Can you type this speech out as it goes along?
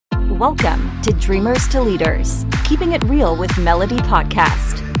Welcome to Dreamers to Leaders, Keeping It Real with Melody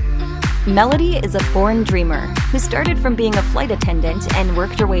podcast. Melody is a born dreamer who started from being a flight attendant and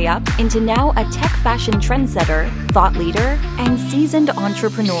worked her way up into now a tech fashion trendsetter, thought leader, and seasoned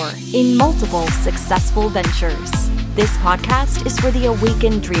entrepreneur in multiple successful ventures. This podcast is for the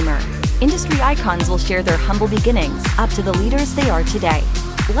awakened dreamer. Industry icons will share their humble beginnings up to the leaders they are today.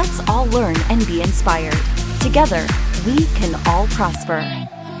 Let's all learn and be inspired. Together, we can all prosper.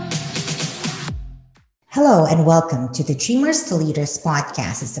 Hello and welcome to the Dreamers to Leaders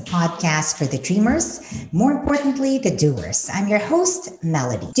podcast. It's a podcast for the dreamers, more importantly, the doers. I'm your host,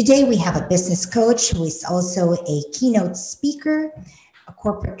 Melody. Today we have a business coach who is also a keynote speaker, a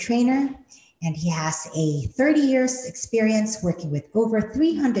corporate trainer, and he has a 30 years experience working with over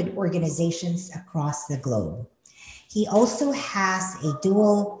 300 organizations across the globe. He also has a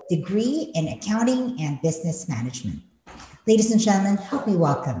dual degree in accounting and business management. Ladies and gentlemen, help me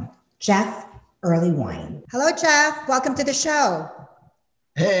welcome Jeff Earlywine. Hello, Jeff. Welcome to the show.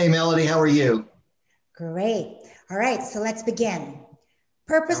 Hey, Melody. How are you? Great. All right. So let's begin.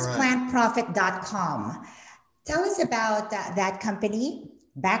 PurposePlanProfit.com. Tell us about that company,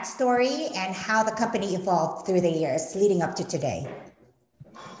 backstory, and how the company evolved through the years leading up to today.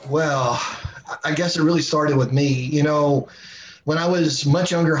 Well, I guess it really started with me. You know, when I was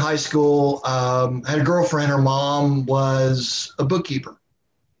much younger, high school, I had a girlfriend. Her mom was a bookkeeper.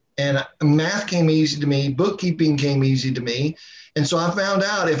 And math came easy to me. Bookkeeping came easy to me. And so I found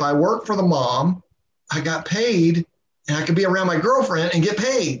out if I worked for the mom, I got paid and I could be around my girlfriend and get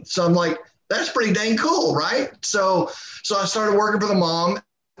paid. So I'm like, that's pretty dang cool, right? So I started working for the mom,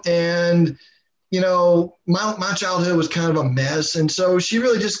 and, you know, my childhood was kind of a mess. And so she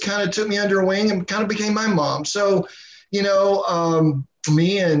really just kind of took me under her wing and kind of became my mom. So, you know,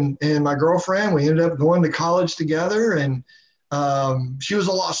 me and my girlfriend, we ended up going to college together, and she was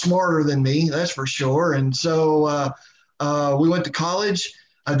a lot smarter than me, that's for sure. And so we went to college.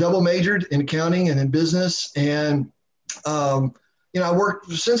 I double majored in accounting and in business. And, you know,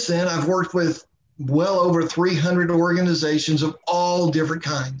 since then, I've worked with well over 300 organizations of all different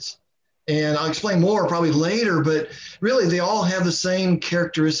kinds. And I'll explain more probably later, but really they all have the same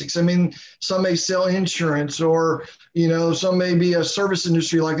characteristics. I mean, some may sell insurance, or, you know, some may be a service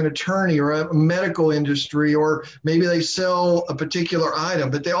industry like an attorney, or a medical industry, or maybe they sell a particular item,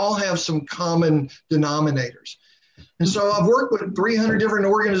 but they all have some common denominators. And so I've worked with 300 different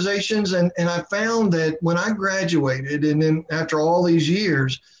organizations, and I found that when I graduated, and then after all these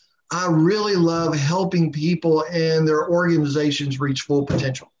years, I really love helping people and their organizations reach full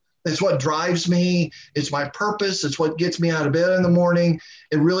potential. That's what drives me. It's my purpose. It's what gets me out of bed in the morning.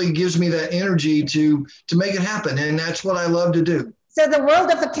 It really gives me that energy to make it happen. And that's what I love to do. So the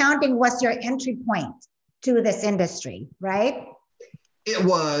world of accounting was your entry point to this industry, right? It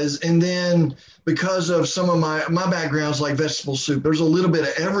was. And then because of some of my backgrounds, like vegetable soup, there's a little bit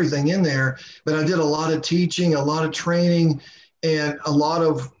of everything in there, but I did a lot of teaching, a lot of training, and a lot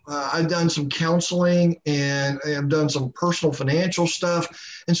of, I've done some counseling, and I've done some personal financial stuff.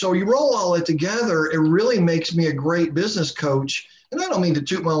 And so you roll all that together, it really makes me a great business coach. And I don't mean to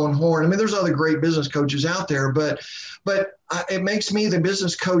toot my own horn. I mean, there's other great business coaches out there, but it makes me the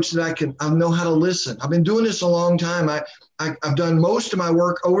business coach that I know how to listen. I've been doing this a long time. I've done most of my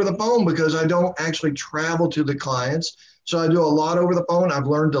work over the phone because I don't actually travel to the clients. So I do a lot over the phone. I've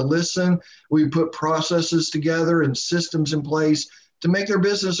learned to listen. We put processes together and systems in place to make their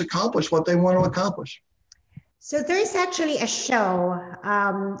business accomplish what they want to accomplish. So there's actually a show.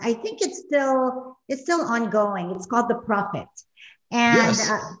 I think it's still ongoing. It's called The Prophet. And yes,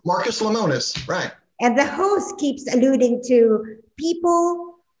 Marcus Lemonis, right. And the host keeps alluding to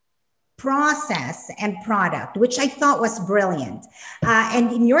people, process, and product, which I thought was brilliant.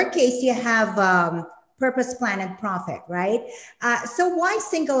 And in your case, you have purpose, plan, and profit, right? So why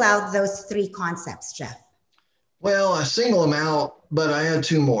single out those three concepts, Jeff? Well, I single them out, but I had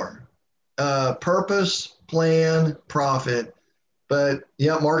two more. Purpose, plan, profit. But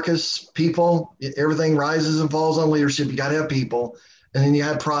yeah, Marcus, people, everything rises and falls on leadership. You got to have people. And then you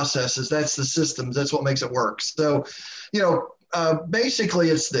have processes. That's the systems. That's what makes it work. So, you know, basically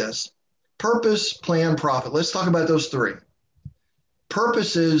it's this: purpose, plan, profit. Let's talk about those three.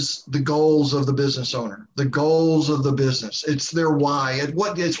 Purpose is the goals of the business owner, the goals of the business. It's their why.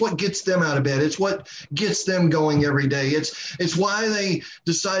 It's what gets them out of bed. It's what gets them going every day. It's why they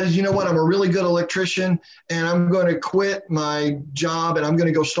decided, you know what, I'm a really good electrician and I'm going to quit my job and I'm going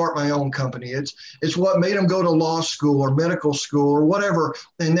to go start my own company. It's what made them go to law school or medical school or whatever.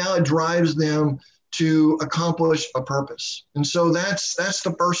 And now it drives them to accomplish a purpose. And so that's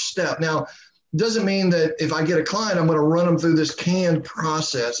the first step. Now, Doesn't mean that if I get a client, I'm going to run them through this canned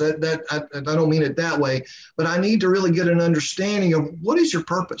process. I don't mean it that way, but I need to really get an understanding of what is your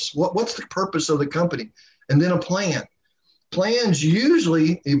purpose? What's the purpose of the company? And then a plan. Plans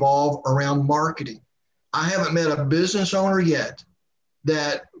usually evolve around marketing. I haven't met a business owner yet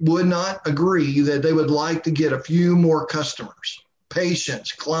that would not agree that they would like to get a few more customers,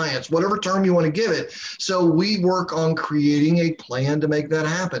 patients, clients, whatever term you want to give it. So we work on creating a plan to make that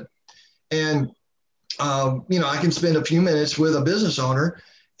happen. And, I can spend a few minutes with a business owner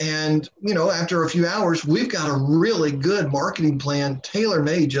and, after a few hours, we've got a really good marketing plan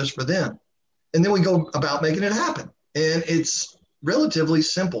tailor-made just for them. And then we go about making it happen. And it's relatively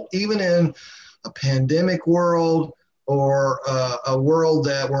simple, even in a pandemic world or a world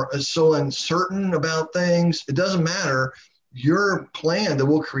that we're so uncertain about things. It doesn't matter. Your plan that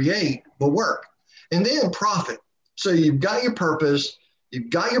we'll create will work. And then profit. So you've got your purpose, you've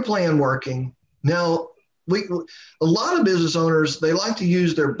got your plan working. Now, a lot of business owners, they like to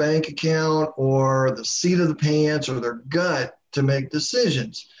use their bank account or the seat of the pants or their gut to make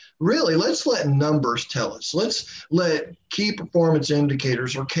decisions. Really, let's let numbers tell us. Let's let key performance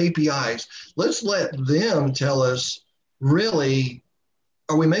indicators or KPIs, let's let them tell us, really,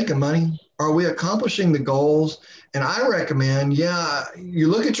 are we making money? Are we accomplishing the goals? And I recommend, you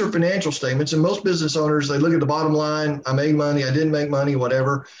look at your financial statements, and most business owners, they look at the bottom line. I made money, I didn't make money,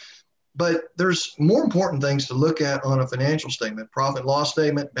 whatever. But there's more important things to look at on a financial statement, profit and loss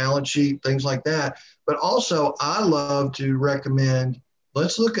statement, balance sheet, things like that. But also, I love to recommend,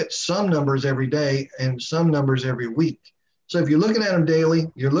 let's look at some numbers every day and some numbers every week. So if you're looking at them daily,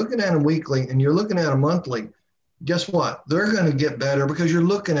 you're looking at them weekly, and you're looking at them monthly, guess what? They're going to get better because you're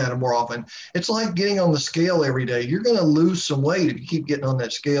looking at them more often. It's like getting on the scale every day. You're going to lose some weight if you keep getting on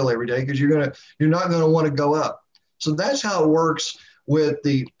that scale every day because you're not going to want to go up. So that's how it works with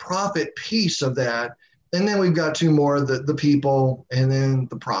the profit piece of that. And then we've got two more, the people and then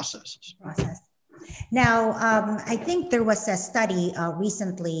the processes. Now, I think there was a study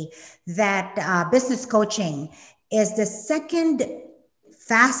recently that business coaching is the second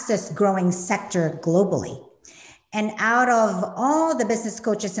fastest growing sector globally. And out of all the business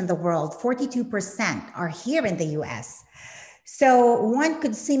coaches in the world, 42% are here in the US. So one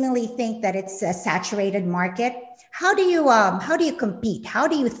could seemingly think that it's a saturated market. How do you compete? How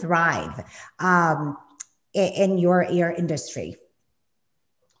do you thrive in your industry?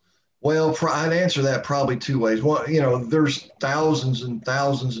 Well, I'd answer that probably two ways. One, there's thousands and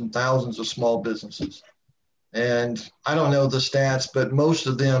thousands and thousands of small businesses. And I don't know the stats, but most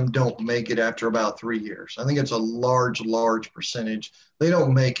of them don't make it after about 3 years. I think it's a large percentage. They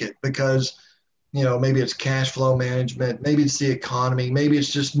don't make it because, maybe it's cash flow management, maybe it's the economy, maybe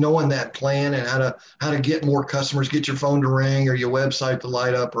it's just knowing that plan and how to get more customers, get your phone to ring or your website to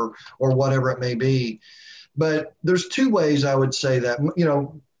light up or whatever it may be. But there's two ways I would say that,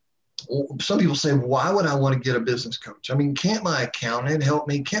 some people say, why would I want to get a business coach? I mean, can't my accountant help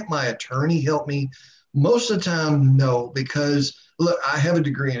me? Can't my attorney help me? Most of the time, no, because look, I have a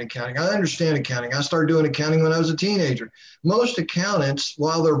degree in accounting. I understand accounting. I started doing accounting when I was a teenager. Most accountants,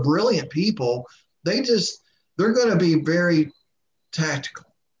 while they're brilliant people, they're going to be very tactical.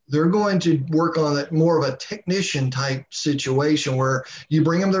 They're going to work on it more of a technician type situation where you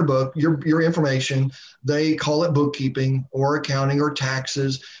bring them their book, your information, they call it bookkeeping or accounting or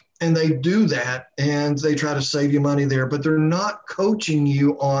taxes. And they do that and they try to save you money there, but they're not coaching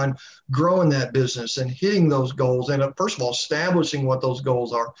you on growing that business and hitting those goals. And first of all, establishing what those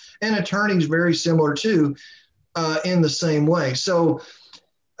goals are. And attorneys very similar too, in the same way. So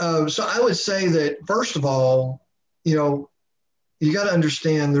I would say that first of all, you got to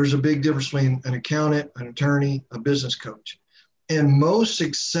understand there's a big difference between an accountant, an attorney, a business coach. And most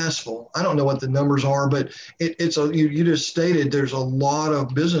successful, I don't know what the numbers are, but you just stated there's a lot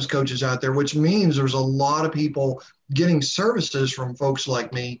of business coaches out there, which means there's a lot of people getting services from folks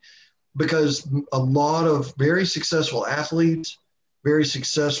like me, because a lot of very successful athletes, very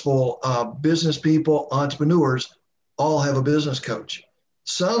successful business people, entrepreneurs, all have a business coach.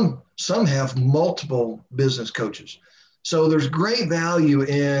 Some have multiple business coaches. So there's great value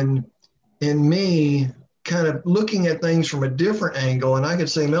in me kind of looking at things from a different angle. And I could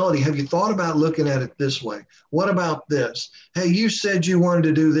say, Melody, have you thought about looking at it this way? What about this? Hey, you said you wanted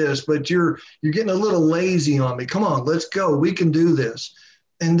to do this, but you're getting a little lazy on me. Come on, let's go. We can do this.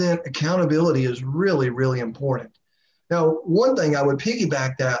 And then accountability is really, really important. Now, one thing I would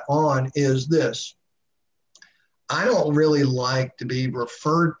piggyback that on is this. I don't really like to be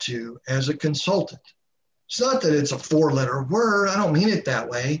referred to as a consultant. It's not that it's a 4-letter word. I don't mean it that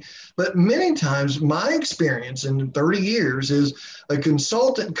way. But many times my experience in 30 years is a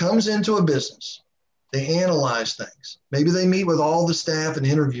consultant comes into a business. They analyze things. Maybe they meet with all the staff and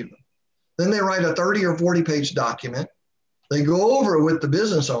interview them. Then they write a 30 or 40-page document. They go over it with the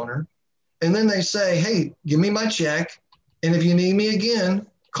business owner. And then they say, hey, give me my check. And if you need me again,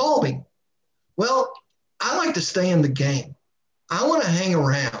 call me. Well, I like to stay in the game. I want to hang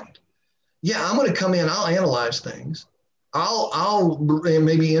around. Yeah, I'm going to come in. I'll analyze things. I'll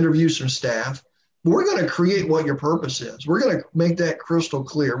maybe interview some staff. But we're going to create what your purpose is. We're going to make that crystal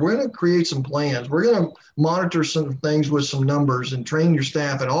clear. We're going to create some plans. We're going to monitor some things with some numbers and train your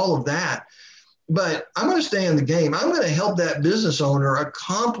staff and all of that. But I'm going to stay in the game. I'm going to help that business owner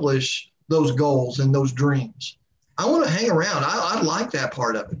accomplish those goals and those dreams. I want to hang around. I like that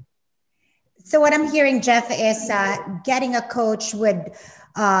part of it. So what I'm hearing, Jeff, is getting a coach would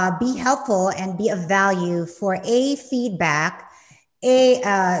be helpful and be of value for feedback.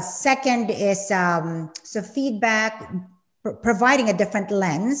 Second is so feedback, providing a different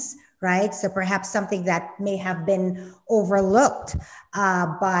lens, right? So perhaps something that may have been overlooked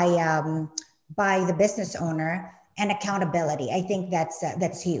by the business owner, and accountability. I think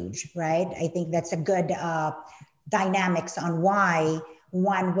that's huge, right? I think that's a good dynamics on why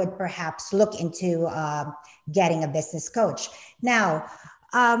one would perhaps look into getting a business coach. Now,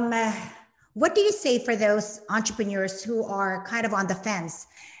 what do you say for those entrepreneurs who are kind of on the fence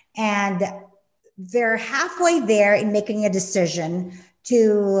and they're halfway there in making a decision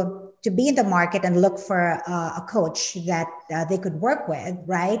to be in the market and look for a coach that they could work with,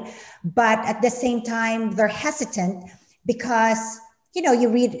 right? But at the same time, they're hesitant because, you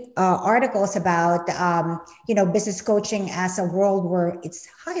read articles about, business coaching as a world where it's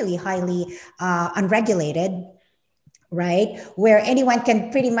highly, highly unregulated, right? Where anyone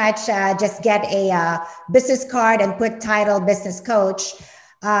can pretty much just get a business card and put title business coach.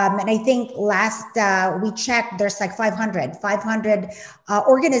 And I think last we checked, there's like 500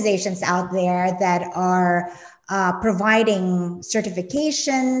 organizations out there that are providing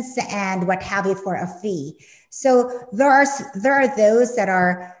certifications and what have you for a fee. So there are those that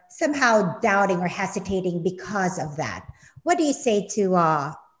are somehow doubting or hesitating because of that. What do you say to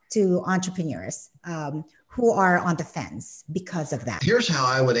entrepreneurs who are on the fence because of that? Here's how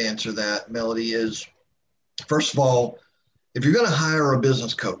I would answer that, Melody, is first of all, if you're going to hire a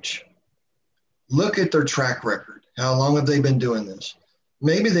business coach, look at their track record. How long have they been doing this?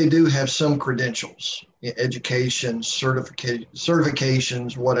 Maybe they do have some credentials, education,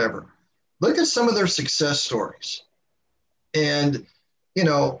 certifications, whatever. Look at some of their success stories. And,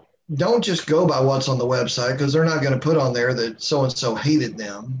 don't just go by what's on the website, because they're not going to put on there that so-and-so hated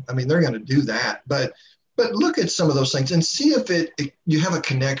them. I mean, they're going to do that. But look at some of those things and see if you have a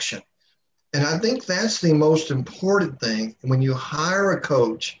connection. And I think that's the most important thing when you hire a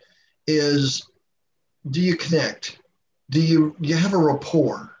coach is, do you connect? Do you have a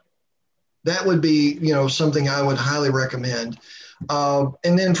rapport? That would be, something I would highly recommend.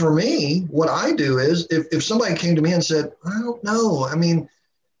 And then for me, what I do is if somebody came to me and said, I don't know,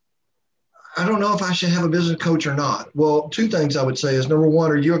 I don't know if I should have a business coach or not. Well, two things I would say is, number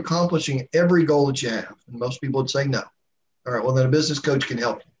one, are you accomplishing every goal that you have? And most people would say no. All right, well, then a business coach can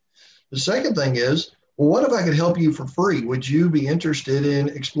help you. The second thing is, well, what if I could help you for free? Would you be interested in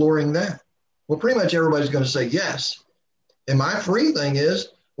exploring that? Well, pretty much everybody's going to say yes. And my free thing is,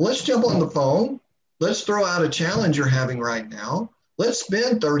 let's jump on the phone. Let's throw out a challenge you're having right now. Let's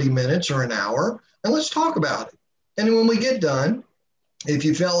spend 30 minutes or an hour and let's talk about it. And then when we get done, if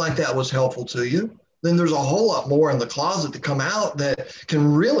you felt like that was helpful to you, then there's a whole lot more in the closet to come out that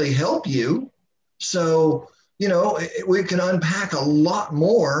can really help you. So, we can unpack a lot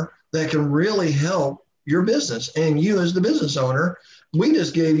more that can really help your business and you as the business owner. We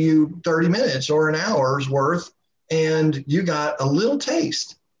just gave you 30 minutes or an hour's worth and you got a little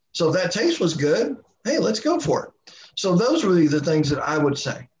taste. So if that taste was good, hey, let's go for it. So those were the things that I would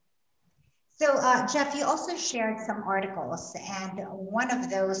say. So Jeff, you also shared some articles, and one of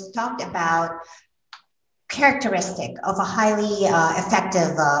those talked about characteristic of a highly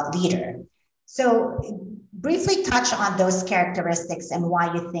effective leader. So briefly touch on those characteristics and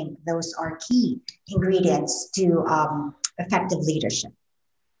why you think those are key ingredients to effective leadership.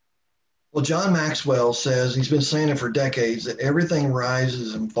 Well, John Maxwell says, he's been saying it for decades, that everything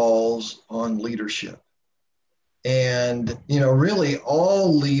rises and falls on leadership. And, really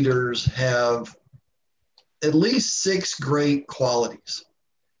all leaders have at least 6 great qualities.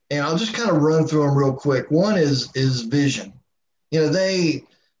 And I'll just kind of run through them real quick. One is vision.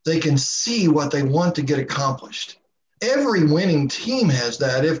 They can see what they want to get accomplished. Every winning team has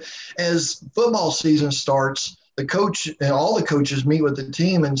that. If as football season starts, the coach and all the coaches meet with the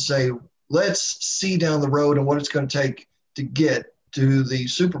team and say, let's see down the road and what it's going to take to get to the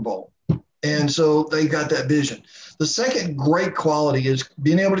Super Bowl. And so they got that vision. The second great quality is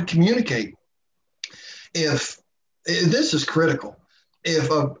being able to communicate. If this is critical, if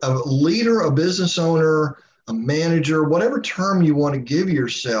a leader, a business owner, a manager, whatever term you want to give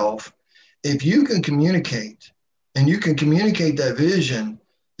yourself, if you can communicate and you can communicate that vision,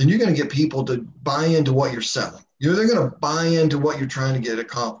 then you're going to get people to buy into what you're selling. They're going to buy into what you're trying to get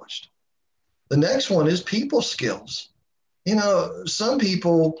accomplished. The next one is people skills. Some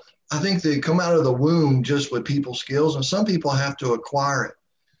people, I think they come out of the womb just with people skills, and some people have to acquire it.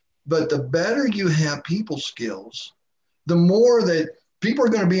 But the better you have people skills, the more that people are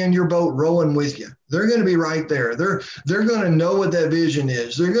going to be in your boat rowing with you. They're going to be right there. They're going to know what that vision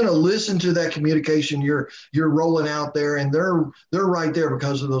is. They're going to listen to that communication you're rolling out there, and they're right there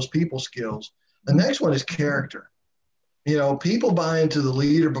because of those people skills. The next one is character. People buy into the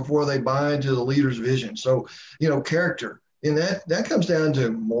leader before they buy into the leader's vision. So, character, and that comes down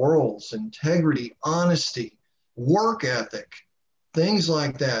to morals, integrity, honesty, work ethic, things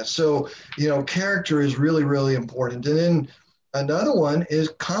like that. So, character is really, really important. And then another one is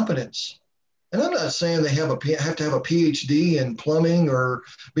competence. And I'm not saying they have to have a PhD in plumbing or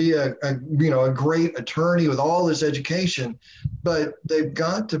be a great attorney with all this education, but they've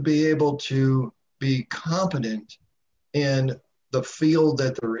got to be able to be competent in the field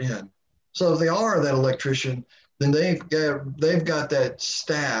that they're in. So if they are that electrician, then they've got that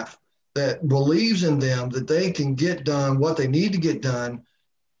staff that believes in them, that they can get done what they need to get done,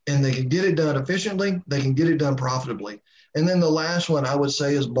 and they can get it done efficiently, they can get it done profitably. And then the last one I would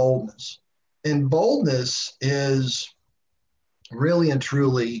say is boldness. And boldness is really and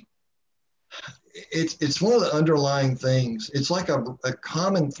truly, it's one of the underlying things. It's like a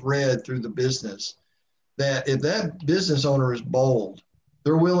common thread through the business, that if that business owner is bold,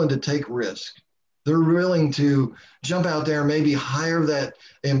 they're willing to take risk. They're willing to jump out there and maybe hire that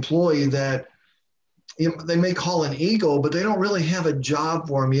employee that they may call an eagle, but they don't really have a job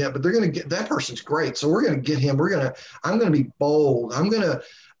for him yet, but they're going to get, that person's great. So we're going to get him. I'm going to be bold. I'm going to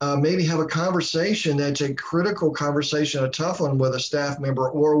maybe have a conversation that's a critical conversation, a tough one with a staff member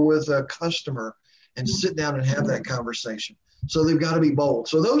or with a customer, and sit down and have that conversation. So they've got to be bold.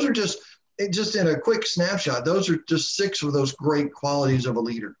 So those are just in a quick snapshot, those are just 6 of those great qualities of a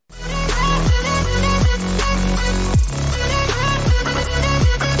leader.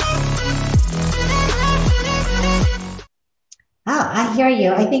 Oh, I hear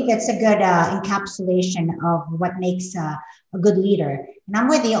you. I think that's a good encapsulation of what makes a good leader. And I'm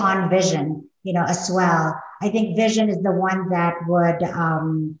with you on vision, as well. I think vision is the one that would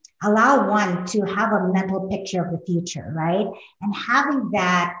allow one to have a mental picture of the future, right? And having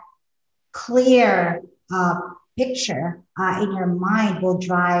that clear picture in your mind will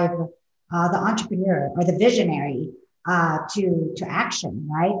drive the entrepreneur or the visionary to action,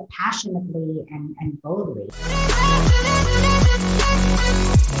 right? Passionately and boldly.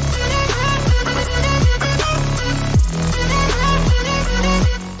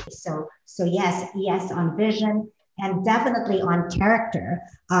 So yes on vision, and definitely on character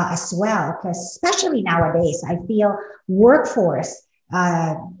as well, because especially nowadays, I feel workforce,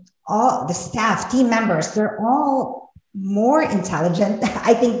 all the staff, team members, they're all more intelligent,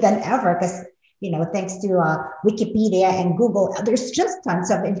 I think, than ever, because thanks to Wikipedia and Google, there's just tons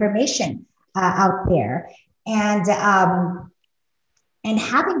of information out there. And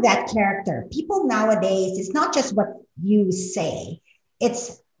having that character, people nowadays, it's not just what you say,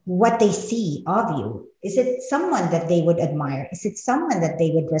 it's what they see of you. Is it someone that they would admire? Is it someone that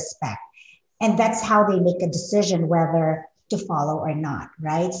they would respect? And that's how they make a decision whether to follow or not,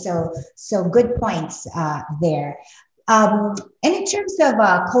 right? So good points there. And in terms of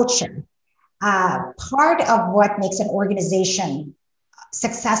culture, part of what makes an organization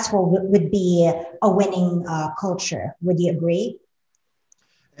successful would be a winning culture. Would you agree?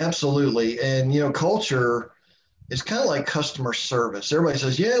 Absolutely. And, culture is kind of like customer service. Everybody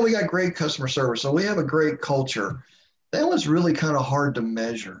says, yeah, we got great customer service, so we have a great culture. That was really kind of hard to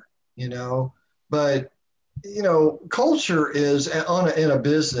measure, but, culture is in a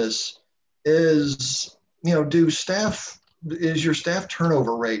business is, is your staff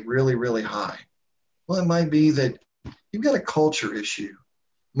turnover rate really, really high? Well, it might be that you've got a culture issue.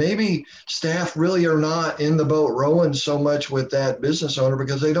 Maybe staff really are not in the boat rowing so much with that business owner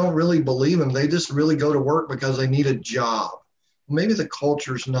because they don't really believe him. They just really go to work because they need a job. Maybe the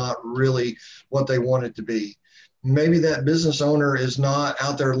culture's not really what they want it to be. Maybe that business owner is not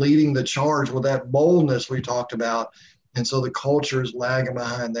out there leading the charge with that boldness we talked about And so the culture is lagging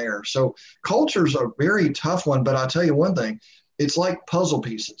behind there. So culture is a very tough one, but I'll tell you one thing, it's like puzzle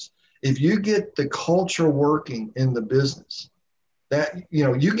pieces. If you get the culture working in the business, that,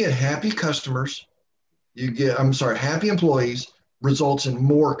 you get happy customers, happy employees results in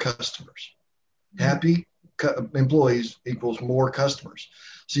more customers. Happy employees equals more customers.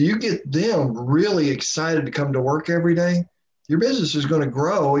 So you get them really excited to come to work every day, your business is going to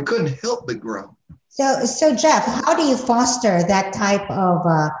grow. It couldn't help but grow. So Jeff, how do you foster that type of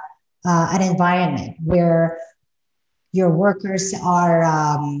an environment where your workers are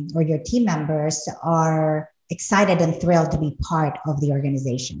or your team members are excited and thrilled to be part of the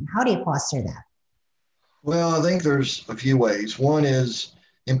organization? How do you foster that? Well, I think there's a few ways. One is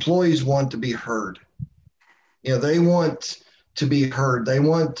employees want to be heard. They want to be heard. They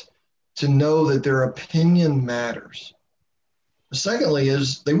want to know that their opinion matters. Secondly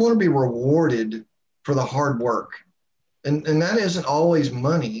is they want to be rewarded for the hard work. And that isn't always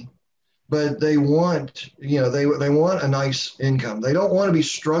money, but they want, they want a nice income. They don't want to be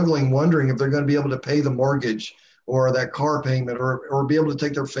struggling, wondering if they're going to be able to pay the mortgage or that car payment or be able to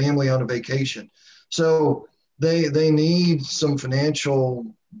take their family on a vacation. So they need some financial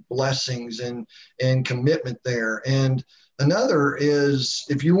blessings and commitment there. And another is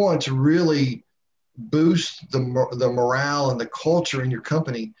if you want to really boost the morale and the culture in your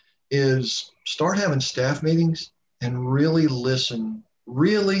company is start having staff meetings and really listen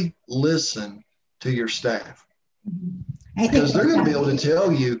to your staff. Because they're going to be able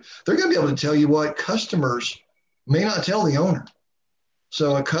to tell you what customers may not tell the owner.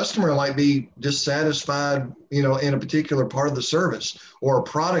 So a customer might be dissatisfied, in a particular part of the service or a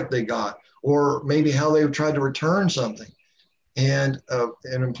product they got, or maybe how they've tried to return something. And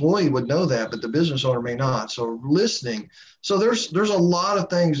an employee would know that, but the business owner may not. So listening. So there's a lot of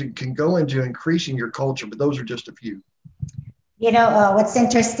things that can go into increasing your culture, but those are just a few. What's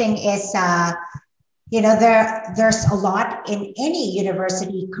interesting is, there's a lot in any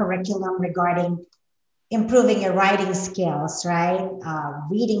university curriculum regarding improving your writing skills, right?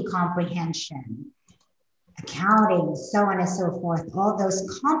 Reading comprehension, accounting, so on and so forth, all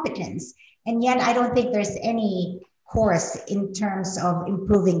those competence. And yet I don't think there's any course in terms of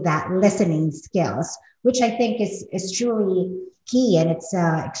improving that listening skills, which I think is truly key, and it's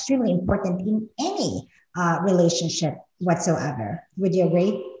extremely important in any relationship whatsoever. Would you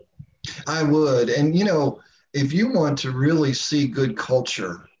agree? I would. And, if you want to really see good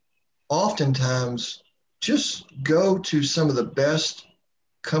culture, oftentimes just go to some of the best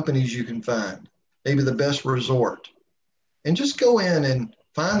companies you can find, maybe the best resort, and just go in and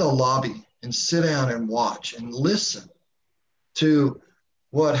find a lobby and sit down and watch and listen to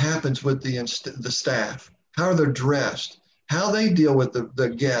what happens with the staff, how they're dressed, how they deal with the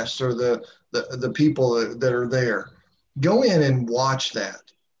guests or the people that are there. Go in and watch that.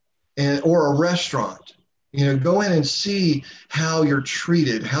 Or a restaurant, go in and see how you're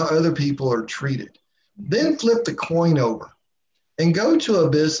treated, how other people are treated. Then flip the coin over and go to a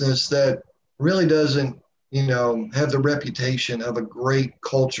business that really doesn't, have the reputation of a great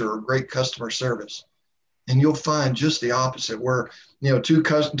culture or great customer service. And you'll find just the opposite where,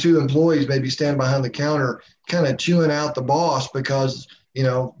 two employees maybe stand behind the counter kind of chewing out the boss because,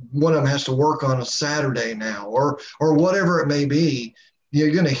 one of them has to work on a Saturday now or whatever it may be.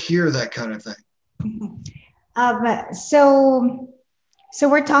 You're going to hear that kind of thing. So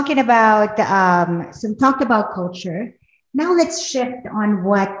we're talking about talked about culture. Now let's shift on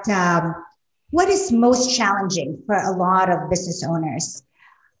what is most challenging for a lot of business owners.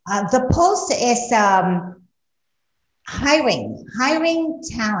 The pulse is hiring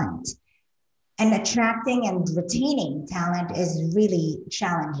talent, and attracting and retaining talent is really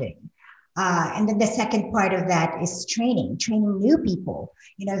challenging. And then the second part of that is training new people.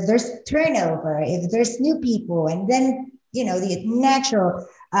 If there's turnover, if there's new people, and then, the natural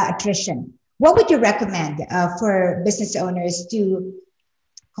attrition. What would you recommend for business owners to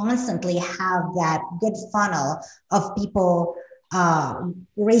constantly have that good funnel of people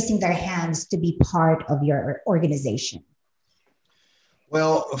raising their hands to be part of your organization?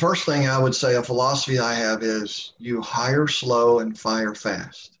 Well, the first thing I would say, a philosophy I have is you hire slow and fire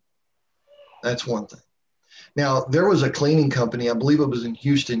fast. That's one thing. Now, there was a cleaning company, I believe it was in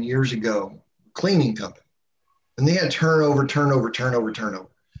Houston years ago, cleaning company, and they had turnover.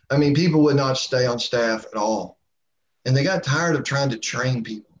 I mean, people would not stay on staff at all. And they got tired of trying to train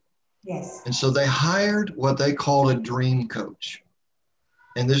people. Yes. And so they hired what they called a dream coach.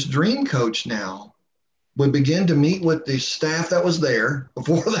 And this dream coach now would begin to meet with the staff that was there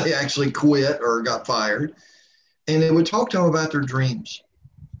before they actually quit or got fired. And they would talk to them about their dreams,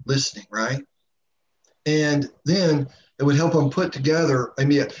 listening, right? And then it would help them put together. I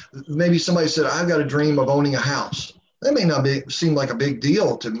mean, maybe somebody said, I've got a dream of owning a house. That may not seem like a big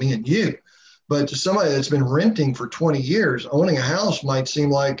deal to me and you, but to somebody that's been renting for 20 years, owning a house might seem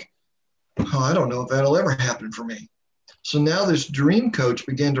like, oh, I don't know if that'll ever happen for me. So now this dream coach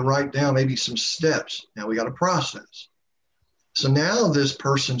began to write down maybe some steps. Now we got a process. So now this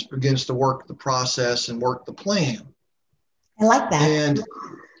person begins to work the process and work the plan. I like that.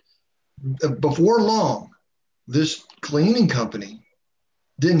 And before long, this cleaning company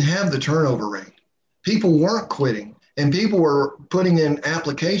didn't have the turnover rate. People weren't quitting, and people were putting in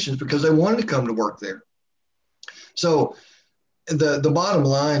applications because they wanted to come to work there. So the bottom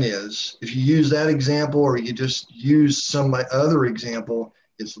line is, if you use that example or you just use some other example,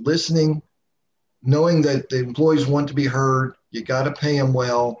 it's listening, knowing that the employees want to be heard, you got to pay them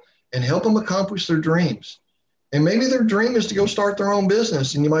well and help them accomplish their dreams. And maybe their dream is to go start their own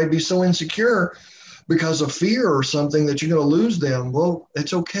business, and you might be so insecure because of fear or something that you're going to lose them. Well,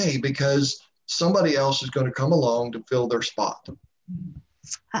 it's okay, because somebody else is going to come along to fill their spot.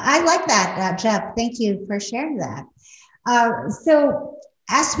 I like that, Jeff. Thank you for sharing that. So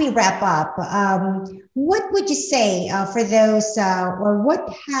as we wrap up, what would you say for those, or what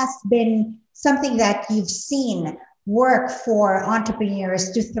has been something that you've seen work for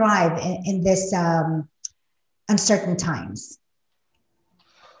entrepreneurs to thrive in this uncertain times?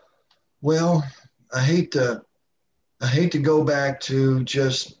 Well, I hate to go back to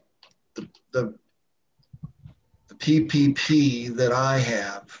just the PPP that I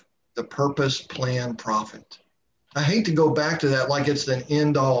have, the purpose, plan, profit. I hate to go back to that like it's an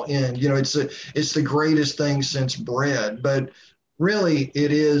end all end. You know, it's the greatest thing since bread, but really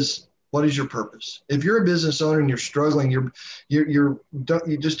it is. What is your purpose? If you're a business owner and you're struggling, your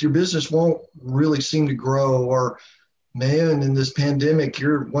business won't really seem to grow, or man, in this pandemic,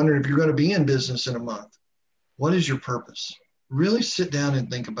 you're wondering if you're going to be in business in a month. What is your purpose? Really sit down and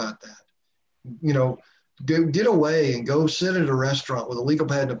think about that. You know, get away and go sit at a restaurant with a legal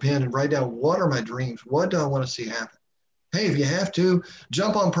pad and a pen and write down, what are my dreams? What do I want to see happen? Hey, if you have to,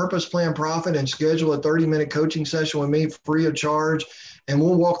 jump on Purpose, Plan, Profit and schedule a 30-minute coaching session with me free of charge, and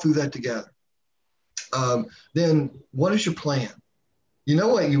we'll walk through that together. Then what is your plan? You know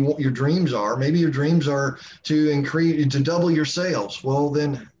what your dreams are. Maybe your dreams are to double your sales. Well,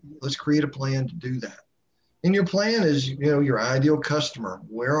 then let's create a plan to do that. And your plan is, your ideal customer.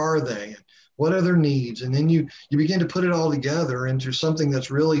 Where are they? What are their needs? And then you begin to put it all together into something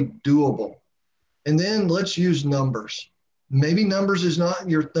that's really doable. And then let's use numbers. Maybe numbers is not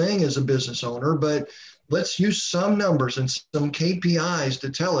your thing as a business owner, but let's use some numbers and some KPIs to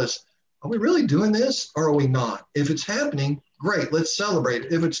tell us, are we really doing this or are we not? If it's happening, great, let's celebrate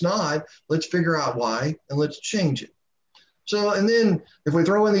it. If it's not, let's figure out why and let's change it. So, and then if we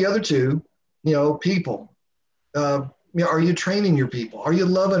throw in the other two, people, are you training your people? Are you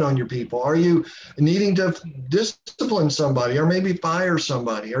loving on your people? Are you needing to discipline somebody, or maybe fire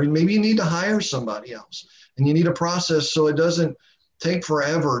somebody, or maybe you need to hire somebody else and you need a process so it doesn't take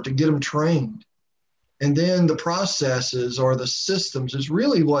forever to get them trained. And then the processes or the systems is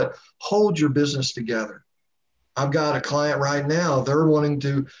really what holds your business together. I've got a client right now, they're wanting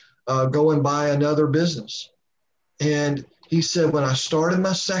to go and buy another business. And he said, when I started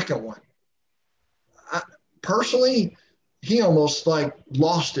my second one, personally, he almost like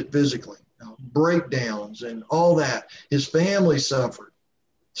lost it physically, breakdowns and all that. His family suffered.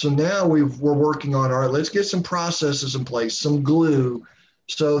 So now we're working on, all right, let's get some processes in place, some glue,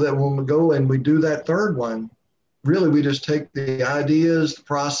 so that when we go and we do that third one, really we just take the ideas, the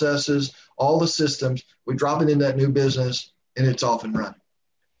processes, all the systems, we drop it in that new business, and it's off and running.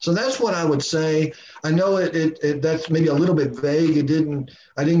 So that's what I would say. I know that's maybe a little bit vague.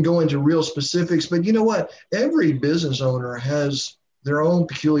 I didn't go into real specifics, but you know what? Every business owner has their own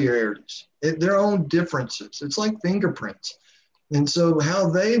peculiarities, their own differences. It's like fingerprints. And so how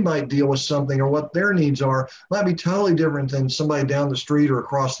they might deal with something or what their needs are might be totally different than somebody down the street or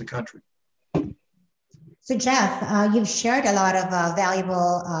across the country. So Jeff, you've shared a lot of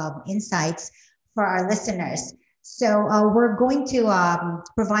valuable insights for our listeners. So we're going to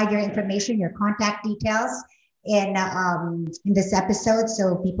provide your information, your contact details in this episode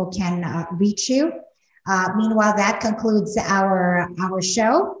so people can reach you. Meanwhile, that concludes our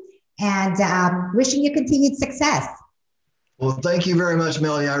show, and wishing you continued success. Well, thank you very much,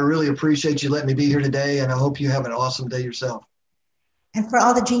 Melody. I really appreciate you letting me be here today, and I hope you have an awesome day yourself. And for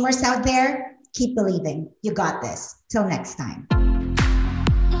all the dreamers out there, keep believing. You got this. Till next time.